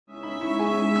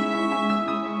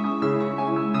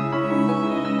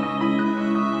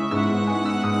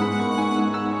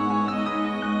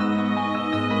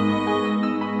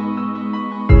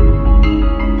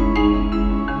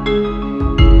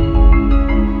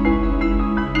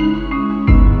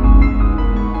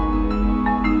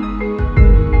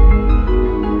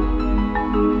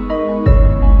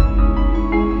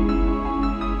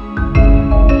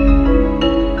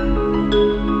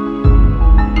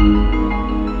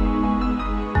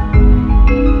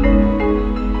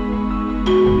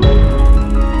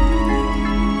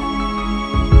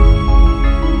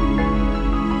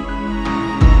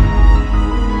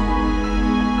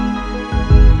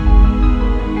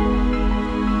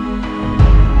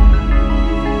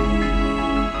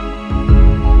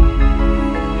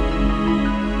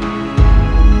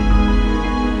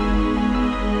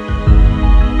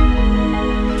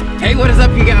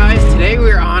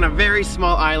very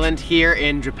small island here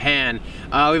in Japan.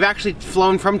 We've actually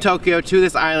flown from Tokyo to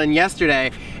this island yesterday,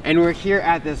 and we're here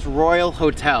at this Royal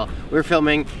Hotel. We're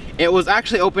filming. It was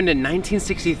actually opened in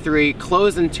 1963,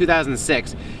 closed in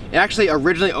 2006. It actually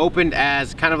originally opened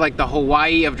as kind of like the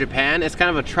Hawaii of Japan. It's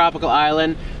kind of a tropical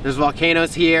island. There's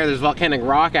volcanoes here. There's volcanic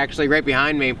rock actually right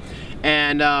behind me.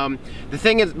 And the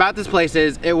thing is about this place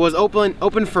is it was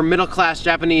open for middle-class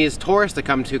Japanese tourists to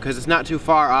come to because it's not too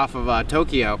far off of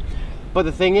Tokyo. But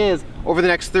the thing is, over the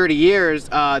next 30 years,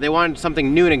 they wanted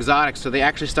something new and exotic, so they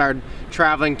actually started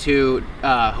traveling to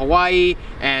Hawaii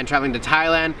and traveling to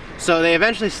Thailand. So they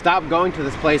eventually stopped going to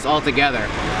this place altogether.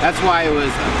 That's why it was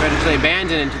eventually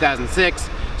abandoned in 2006.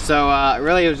 So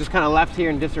really it was just kind of left here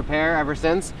in disrepair ever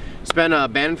since. It's been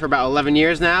abandoned for about 11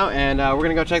 years now, and we're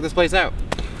gonna go check this place out.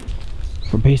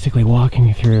 We're basically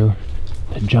walking through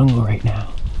the jungle right now.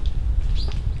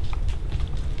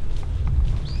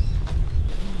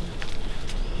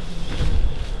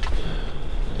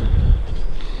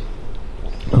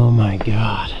 Oh my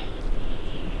god,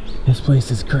 this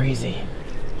place is crazy.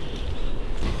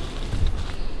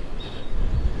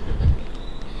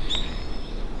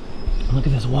 Look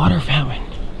at this water fountain.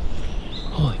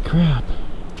 Holy crap.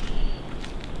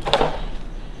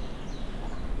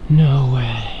 No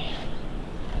way.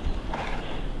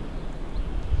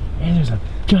 And there's a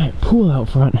giant pool out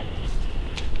front.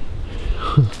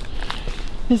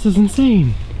 This is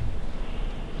insane.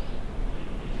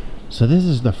 So this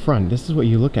is the front. This is what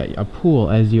you look at, a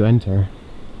pool as you enter.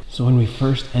 So when we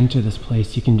first enter this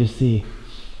place, you can just see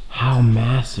how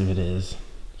massive it is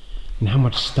and how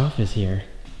much stuff is here.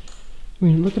 I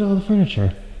mean, look at all the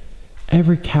furniture.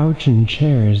 Every couch and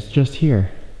chair is just here.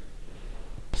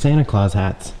 Santa Claus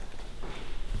hats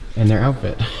and their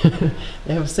outfit.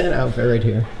 They have a Santa outfit right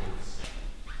here.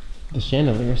 The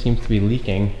chandelier seems to be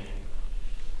leaking,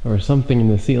 or something in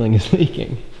the ceiling is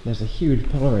leaking. There's a huge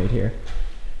pillow right here.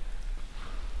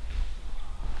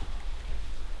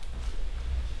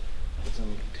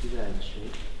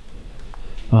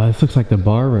 Oh, this looks like the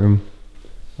bar room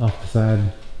off the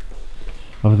side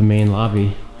of the main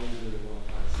lobby.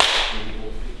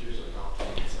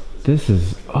 This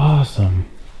is awesome.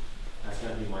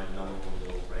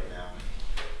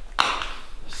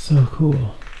 So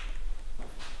cool.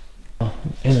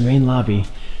 In the main lobby,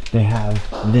 they have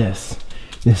this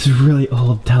really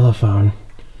old telephone.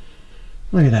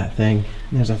 Look at that thing.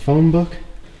 There's a phone book.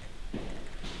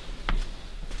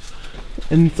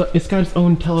 And it's got its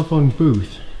own telephone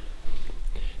booth.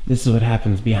 This is what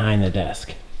happens behind the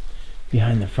desk.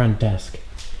 Behind the front desk.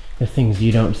 The things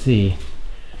you don't see.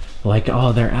 Like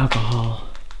all their alcohol.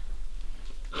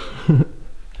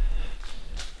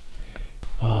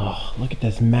 Oh, look at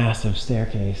this massive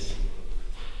staircase.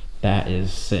 That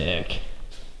is sick.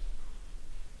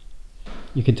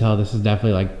 You can tell this is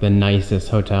definitely like the nicest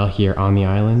hotel here on the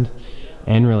island.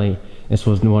 And really, this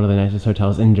was one of the nicest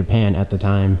hotels in Japan at the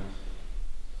time.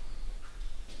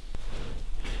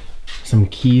 Some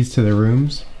keys to the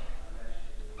rooms.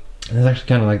 This is actually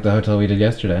kind of like the hotel we did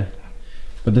yesterday,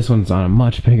 but this one's on a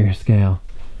much bigger scale.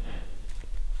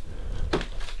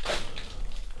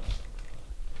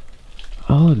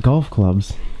 All the golf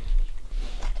clubs.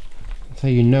 That's how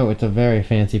you know it's a very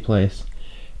fancy place,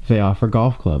 if they offer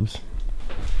golf clubs.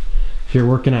 If you're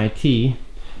working IT, you're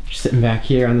sitting back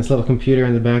here on this little computer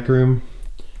in the back room,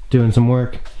 doing some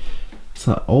work. It's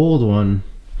an old one.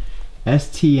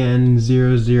 STN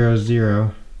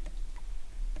 000.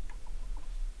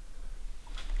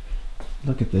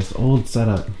 Look at this old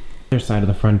setup. Other side of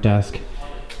the front desk,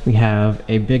 we have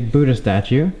a big Buddha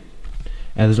statue,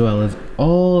 as well as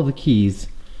all the keys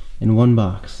in one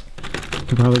box. You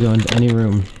can probably go into any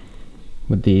room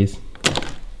with these.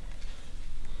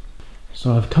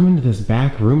 So I've come into this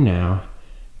back room now,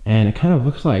 and it kind of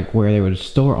looks like where they would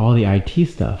store all the IT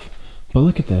stuff. But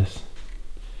look at this.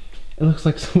 It looks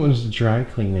like someone's dry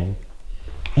cleaning.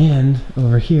 And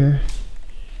over here,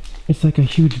 it's like a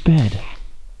huge bed.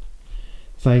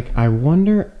 It's like, I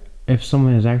wonder if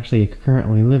someone is actually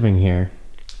currently living here.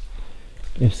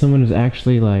 If someone is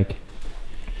actually like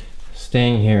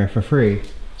staying here for free.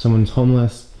 Someone's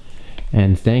homeless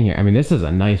and staying here. I mean, this is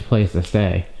a nice place to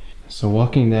stay. So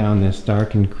walking down this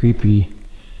dark and creepy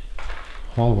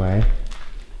hallway,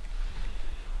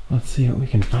 let's see what we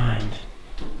can find.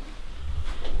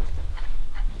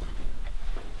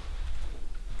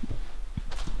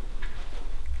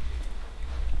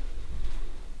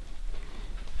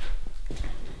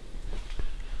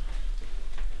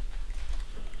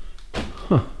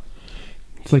 Huh.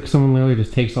 It's like someone literally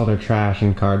just takes all their trash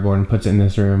and cardboard and puts it in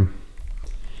this room.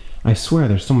 I swear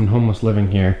there's someone homeless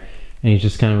living here, and he's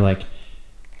just kind of like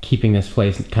keeping this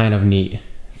place kind of neat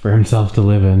for himself to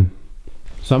live in.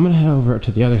 So I'm gonna head over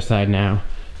to the other side now,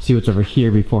 see what's over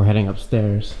here before heading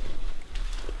upstairs.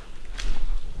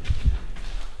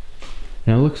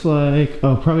 And it looks like,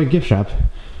 oh, probably a gift shop,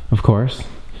 of course,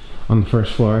 on the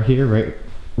first floor here,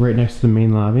 right next to the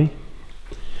main lobby.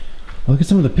 Look at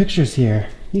some of the pictures here.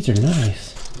 These are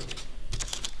nice.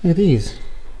 Look at these.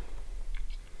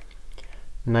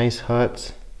 Nice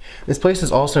huts. This place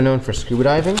is also known for scuba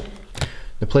diving.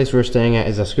 The place we're staying at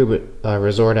is a scuba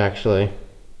resort, actually.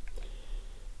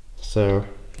 So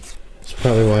that's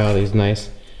probably why all these nice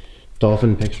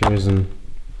dolphin pictures and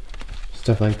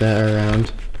stuff like that are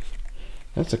around.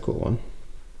 That's a cool one.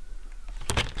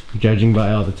 Judging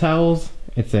by all the towels,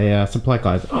 it's a supply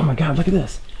closet. Oh my god, look at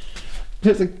this.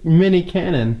 There's a mini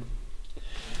cannon.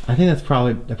 I think that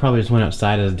probably just went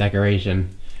outside as a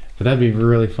decoration. But that'd be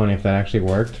really funny if that actually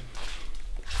worked.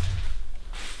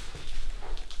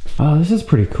 Oh, this is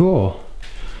pretty cool.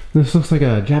 This looks like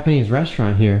a Japanese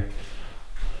restaurant here.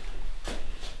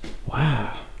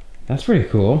 Wow, that's pretty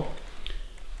cool.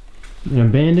 An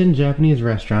abandoned Japanese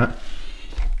restaurant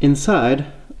inside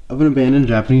of an abandoned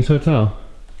Japanese hotel.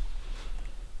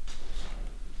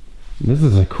 This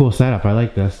is a cool setup. I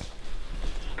like this.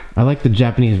 I like the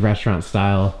Japanese restaurant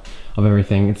style of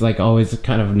everything. It's like always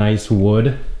kind of nice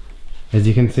wood, as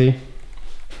you can see.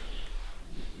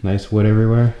 Nice wood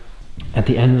everywhere. At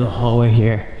the end of the hallway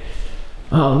here,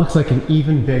 oh, it looks like an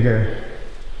even bigger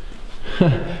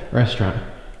restaurant.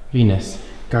 Venus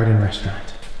Garden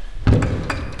Restaurant.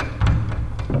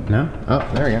 No? Oh,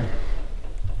 there we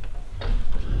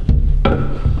go.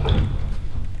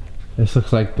 This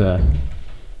looks like the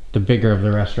bigger of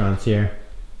the restaurants here.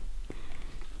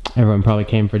 Everyone probably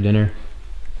came for dinner.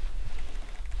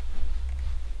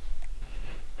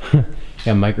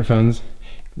 Got microphones.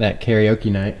 That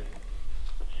karaoke night.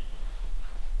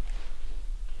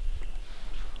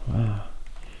 Wow.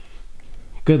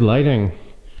 Good lighting.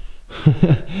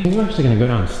 I'm actually gonna go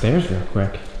downstairs real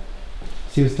quick.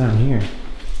 See what's down here.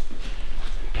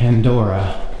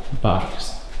 Pandora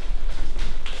box.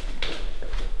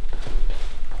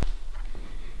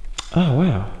 Oh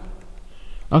wow.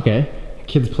 Okay.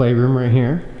 Kids playroom right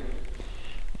here.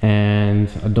 And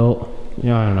adult, you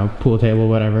know, I don't know, pool table,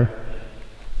 whatever.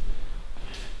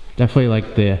 Definitely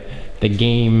like the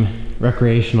game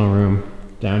recreational room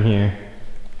down here.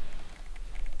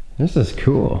 This is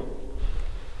cool.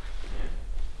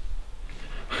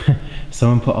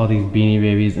 Someone put all these Beanie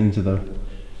Babies into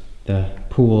the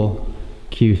pool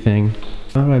cue thing.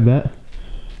 Oh, I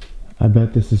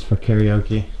bet this is for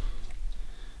karaoke.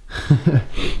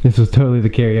 This was totally the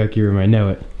karaoke room, I know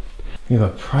it. We have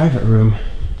a private room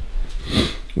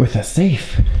with a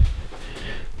safe.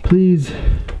 Please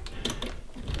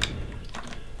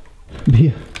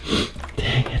be,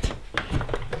 dang it.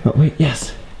 Oh wait,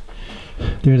 yes.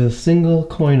 There's a single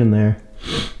coin in there.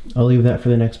 I'll leave that for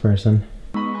the next person.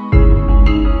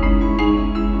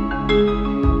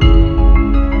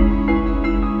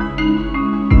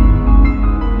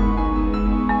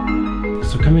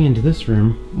 So coming into this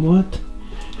room, what?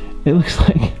 It looks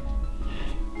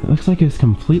like it's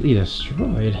completely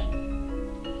destroyed.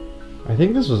 I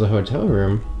think this was a hotel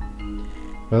room.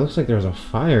 But it looks like there was a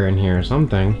fire in here or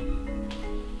something.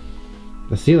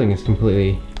 The ceiling is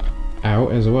completely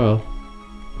out as well.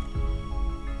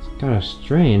 It's kind of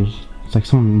strange. It's like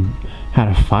someone had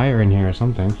a fire in here or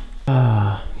something.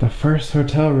 Ah, the first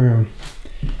hotel room.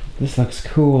 This looks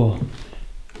cool.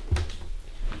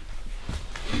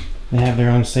 They have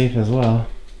their own safe as well.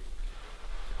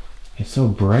 It's so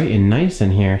bright and nice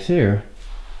in here too.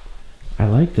 I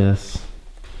like this.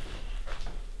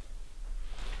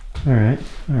 Alright,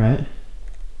 alright.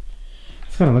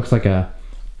 This kind of looks like a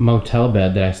motel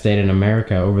bed that I stayed in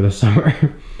America over the summer.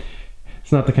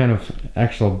 It's not the kind of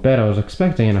actual bed I was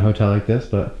expecting in a hotel like this,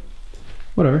 but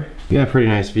whatever. You got a pretty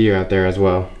nice view out there as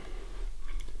well.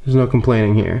 There's no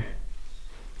complaining here.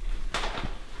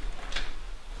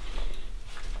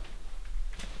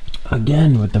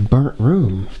 Again with the burnt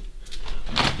room.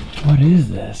 What is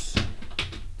this?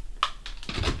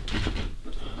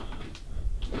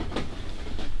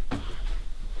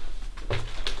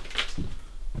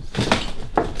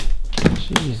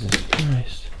 Jesus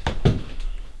Christ.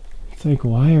 It's like,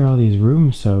 why are all these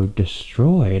rooms so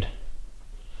destroyed?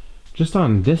 Just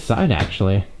on this side,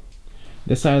 actually.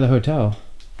 This side of the hotel.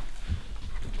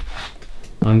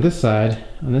 On this side,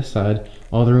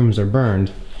 all the rooms are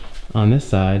burned. On this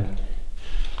side,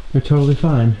 they're totally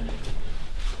fine.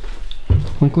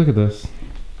 Like, look at this. It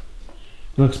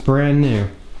looks brand new.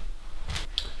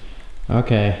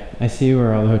 Okay, I see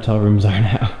where all the hotel rooms are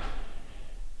now.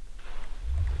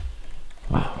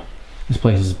 Wow, this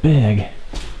place is big.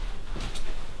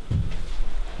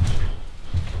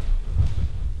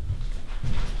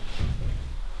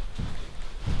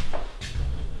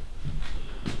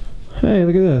 Hey,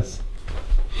 look at this.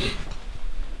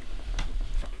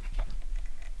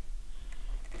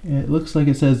 It looks like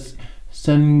it says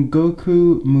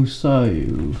Sengoku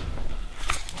Musayu.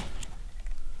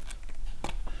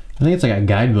 I think it's like a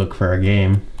guidebook for a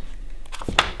game.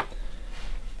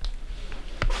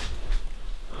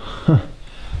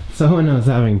 Someone was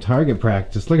having target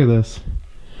practice. Look at this.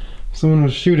 Someone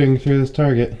was shooting through this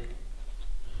target.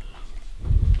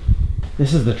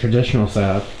 This is the traditional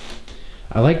setup.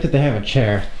 I like that they have a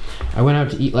chair. I went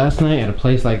out to eat last night at a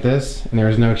place like this and there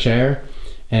was no chair.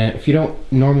 And if you don't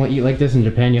normally eat like this in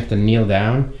Japan, you have to kneel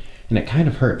down and it kind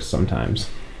of hurts sometimes.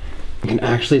 You can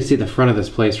actually see the front of this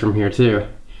place from here too.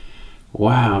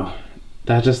 Wow,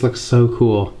 that just looks so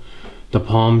cool. The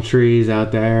palm trees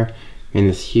out there in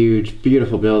this huge,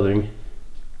 beautiful building.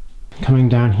 Coming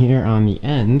down here on the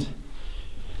end,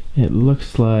 it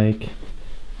looks like,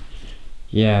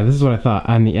 yeah, this is what I thought.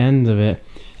 On the end of it,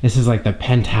 this is like the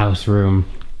penthouse room.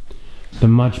 The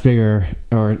much bigger,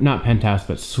 or not penthouse,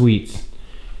 but suites.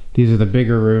 These are the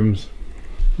bigger rooms.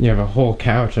 You have a whole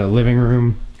couch, a living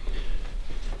room.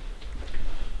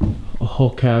 A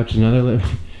whole couch, another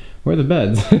living. Where are the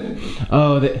beds?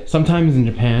 Oh, sometimes in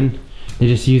Japan, they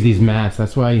just use these mats.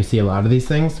 That's why you see a lot of these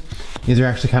things. These are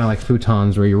actually kind of like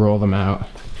futons where you roll them out.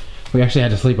 We actually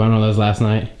had to sleep on one of those last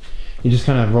night. You just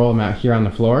kind of roll them out here on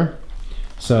the floor.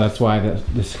 So that's why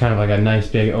this is kind of like a nice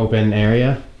big open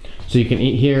area. So you can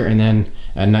eat here and then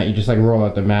at night you just like roll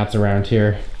out the mats around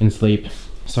here and sleep.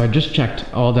 So I just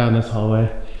checked all down this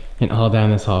hallway and all down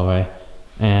this hallway.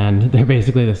 And they're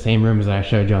basically the same rooms that I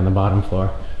showed you on the bottom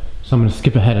floor. So I'm gonna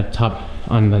skip ahead at top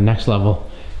on the next level,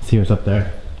 see what's up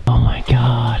there. Oh my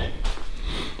God.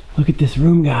 Look at this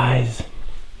room, guys.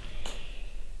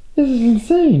 This is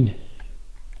insane.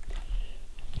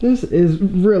 This is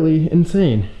really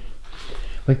insane.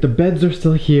 Like the beds are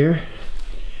still here.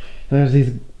 And there's these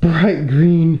bright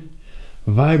green,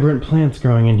 vibrant plants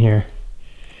growing in here.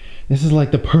 This is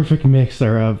like the perfect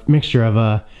mixture of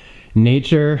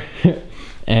nature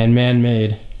and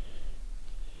man-made.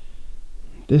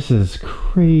 This is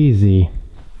crazy.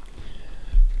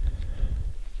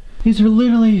 These are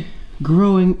literally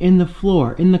growing in the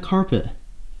floor, in the carpet.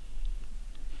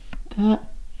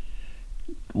 That,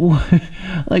 what?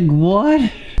 Like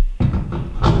what?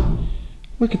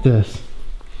 Look at this.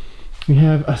 We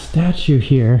have a statue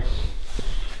here.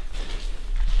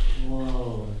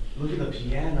 Whoa, look at the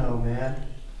piano, man.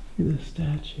 Look at this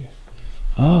statue.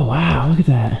 Oh wow, look at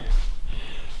that.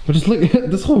 But just look,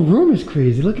 this whole room is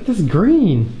crazy. Look at this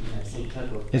green. Yeah, some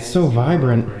type of it's so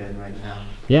vibrant. we're in right now.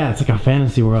 Yeah, it's like a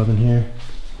fantasy world in here.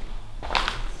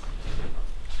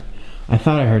 I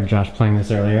thought I heard Josh playing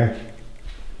this earlier.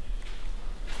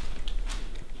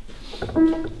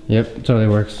 Yep, it totally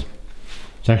works.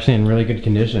 It's actually in really good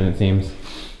condition, it seems.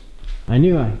 I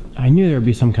knew there would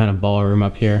be some kind of ballroom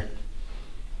up here.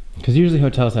 Because usually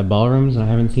hotels have ballrooms, and I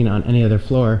haven't seen it on any other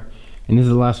floor. And this is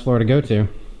the last floor to go to.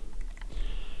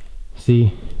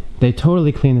 See, they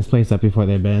totally clean this place up before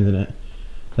they abandon it.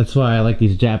 That's why I like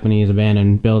these Japanese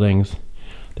abandoned buildings.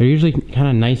 They're usually kind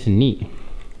of nice and neat.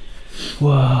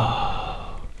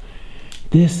 Whoa.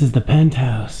 This is the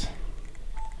penthouse.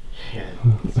 Yeah,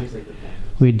 it seems like the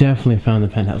penthouse. We definitely found the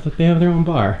penthouse. Look, they have their own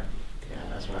bar. Yeah,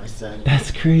 that's what I said.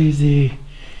 That's crazy.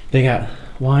 They got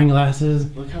wine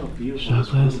glasses. Look how beautiful Shot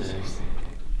this room glasses. is.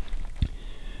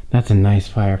 That's a nice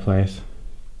fireplace.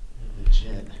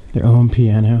 Legit. Their own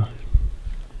piano.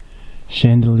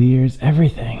 Chandeliers,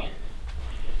 everything.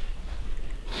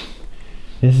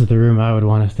 This is the room I would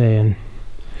want to stay in,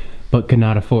 but could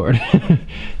not afford.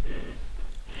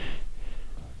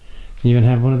 You even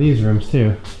have one of these rooms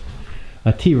too.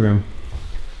 A tea room.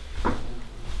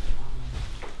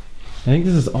 I think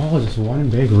this is all just one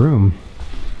big room.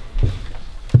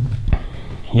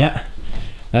 Yeah,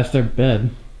 that's their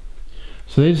bed.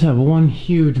 So they just have one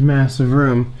huge, massive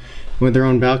room with their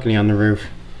own balcony on the roof.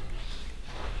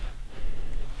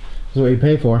 This is what you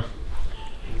pay for.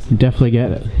 You definitely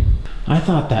get it. I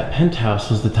thought that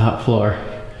penthouse was the top floor,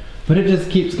 but it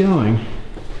just keeps going.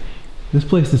 This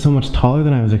place is so much taller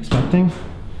than I was expecting.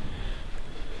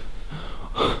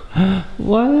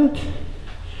 What?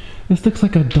 This looks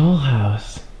like a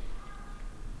dollhouse.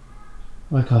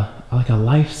 Like a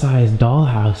life-size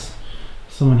dollhouse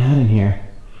someone had in here.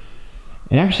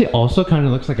 It actually also kind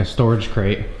of looks like a storage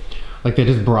crate. Like they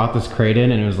just brought this crate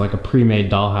in and it was like a pre-made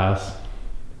dollhouse.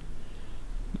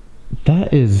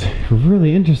 That is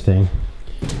really interesting.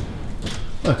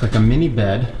 Look, like a mini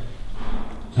bed,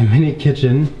 a mini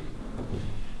kitchen.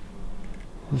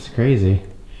 This is crazy.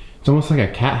 It's almost like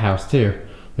a cat house too.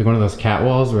 Like one of those cat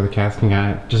walls where the cats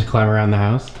can just climb around the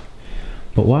house.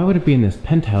 But why would it be in this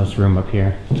penthouse room up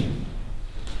here?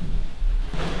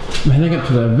 I think up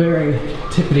to the very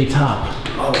tippity top.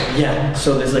 Oh yeah,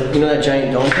 so there's like, you know that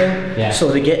giant dome thing? Yeah.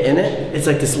 So to get in it, it's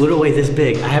like this little way this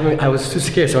big. I was too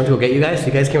scared, so I went to go get you guys.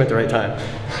 You guys came at the right time.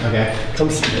 Okay.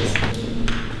 Come see this.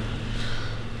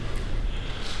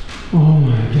 Oh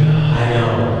my god. I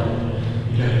know.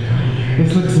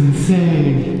 This looks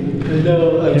insane. I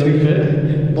know. Can we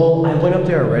fit? Well, I went up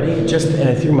there already, and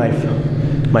I threw my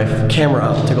camera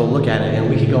up to go look at it, and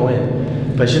we could go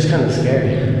in. But it's just kind of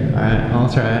scary. Alright, I'll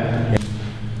try it.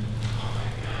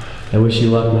 I wish you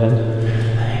luck, man.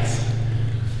 Thanks.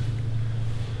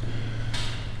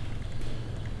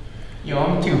 Yo,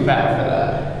 I'm too fat for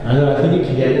that. I know, I think you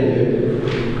can get in,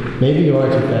 dude. Maybe you are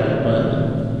too fat, but...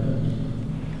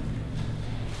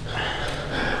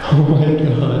 Oh my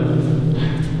god.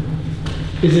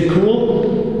 Is it cool?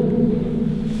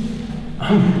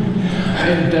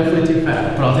 I'm definitely too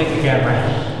fat, but I'll take the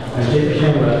camera. I take the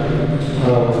camera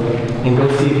and go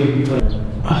see if you can put it.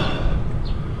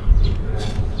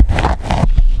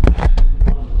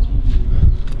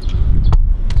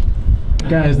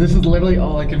 Guys, this is literally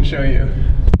all I can show you.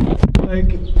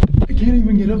 Like, I can't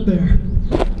even get up there.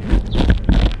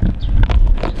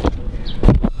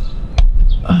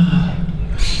 I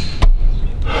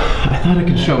thought I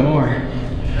could show more.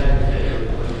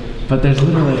 But there's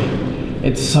literally,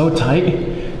 it's so tight,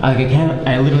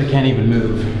 I literally can't even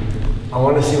move. I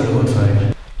want to see what it looks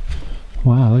like.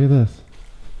 Wow, look at this.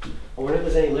 I wonder if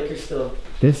there's any liquor still.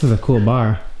 This is a cool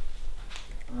bar.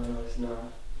 Oh, no, it's not.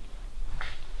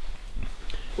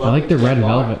 I like the red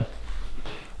velvet.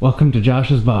 Welcome to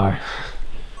Josh's bar.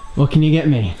 What can you get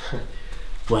me?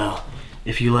 Well,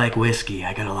 if you like whiskey,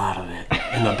 I got a lot of it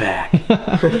in the back.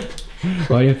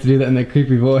 Why do you have to do that in that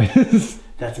creepy voice?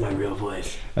 That's my real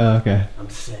voice. Oh, okay. I'm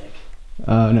sick.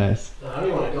 Oh, nice. I don't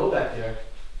even want to go back there.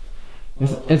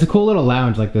 It's a cool little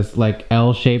lounge, like this, like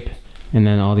L shape, and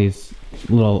then all these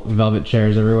little velvet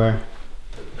chairs everywhere.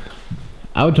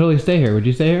 I would totally stay here. Would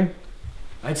you stay here?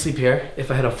 I'd sleep here if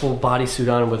I had a full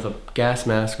bodysuit on with a gas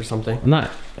mask or something.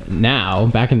 Not now,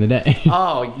 back in the day.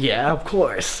 Oh, yeah, of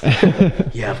course.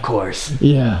 Yeah, of course.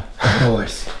 Yeah, of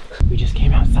course. We just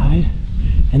came outside,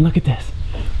 and look at this.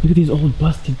 Look at these old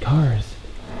busted cars.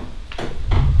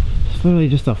 It's literally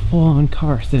just a full-on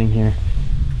car sitting here.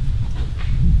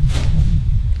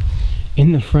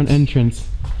 In the front entrance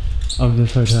of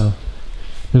this hotel.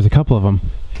 There's a couple of them.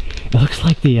 It looks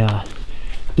like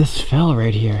this fell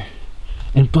right here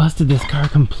and busted this car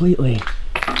completely.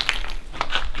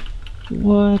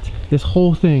 What? This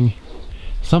whole thing,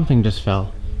 something just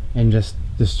fell and just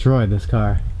destroyed this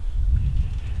car.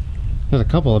 There's a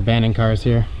couple of abandoned cars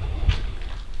here.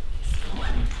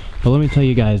 But let me tell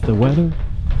you guys, the weather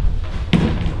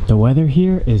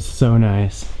here is so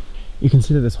nice. You can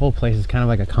see that this whole place is kind of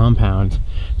like a compound.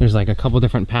 There's like a couple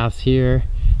different paths here.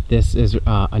 This is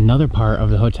another part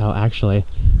of the hotel actually.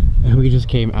 And we just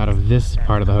came out of this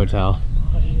part of the hotel.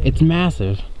 It's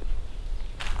massive.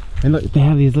 And look, they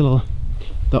have these the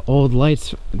old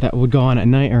lights that would go on at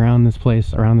night around this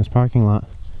place, around this parking lot.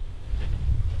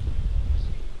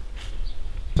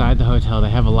 Inside the hotel,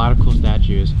 they have a lot of cool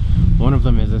statues. One of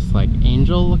them is this like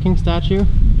angel looking statue.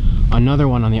 Another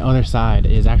one on the other side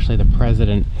is actually the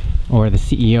president or the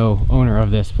CEO, owner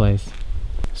of this place.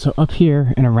 So up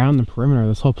here and around the perimeter of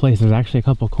this whole place, there's actually a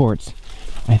couple courts.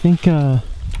 I think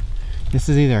this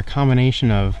is either a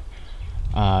combination of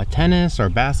tennis or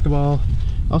basketball.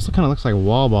 Also kind of looks like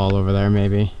wall ball over there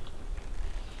maybe,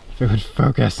 if it would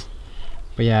focus.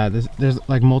 But yeah, there's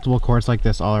like multiple courts like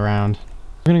this all around.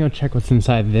 We're gonna go check what's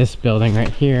inside this building right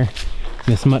here.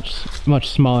 This much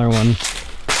smaller one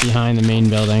behind the main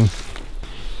building.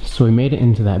 So we made it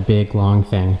into that big long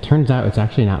thing. Turns out it's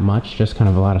actually not much, just kind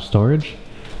of a lot of storage.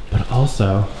 But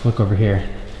also, look over here.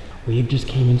 We just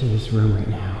came into this room right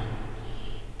now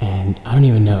and I don't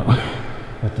even know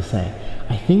what to say.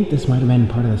 I think this might have been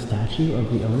part of the statue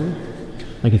of the owner.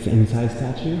 Like it's an inside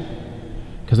statue.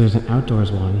 Because there's an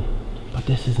outdoors one. But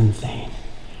this is insane.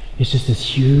 It's just this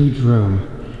huge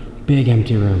room, big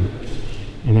empty room,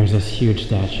 and there's this huge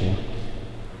statue.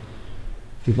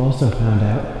 We've also found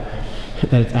out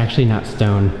that it's actually not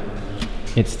stone,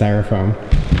 it's styrofoam.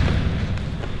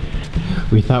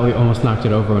 We thought we almost knocked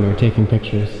it over when we were taking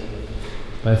pictures,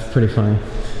 but it's pretty funny.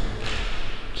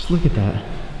 Just look at that,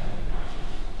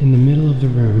 in the middle of the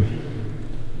room.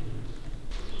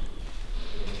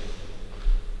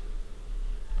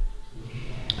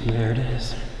 And there it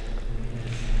is.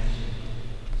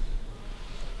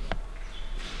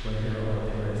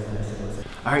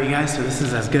 Alright you guys, so this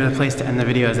is as good a place to end the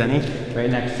video as any. Right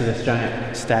next to this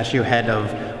giant statue head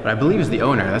of what I believe is the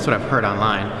owner. That's what I've heard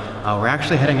online. we're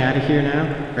actually heading out of here now.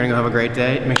 We're gonna go have a great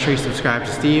day. Make sure you subscribe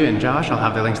to Steve and Josh. I'll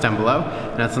have their links down below.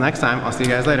 And until next time, I'll see you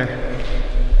guys later.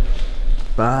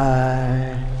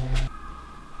 Bye.